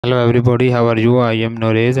Hello everybody, how are you? I am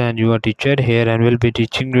Noresh and your teacher here and will be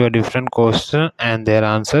teaching you a different question and their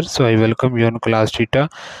answers. So I welcome you on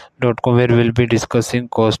classtheta.com where we'll be discussing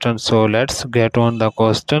questions. So let's get on the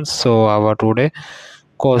questions. So our today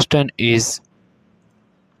question is: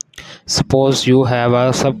 suppose you have a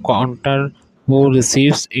subcontractor who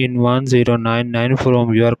receives in 1099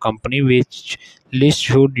 from your company. Which list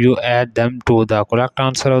should you add them to? The correct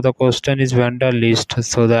answer of the question is vendor list.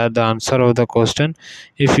 So that the answer of the question.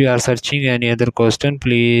 If you are searching any other question,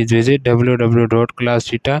 please visit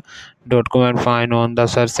www.classtheta.com and find on the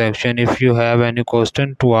search section. If you have any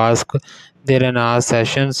question to ask, there are ask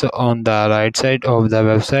sessions on the right side of the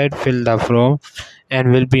website. Fill the form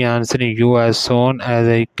and will be answering you as soon as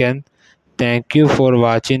I can. Thank you for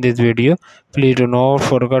watching this video. Please do not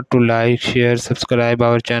forget to like, share, subscribe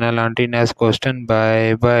our channel. Until next question.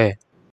 Bye bye.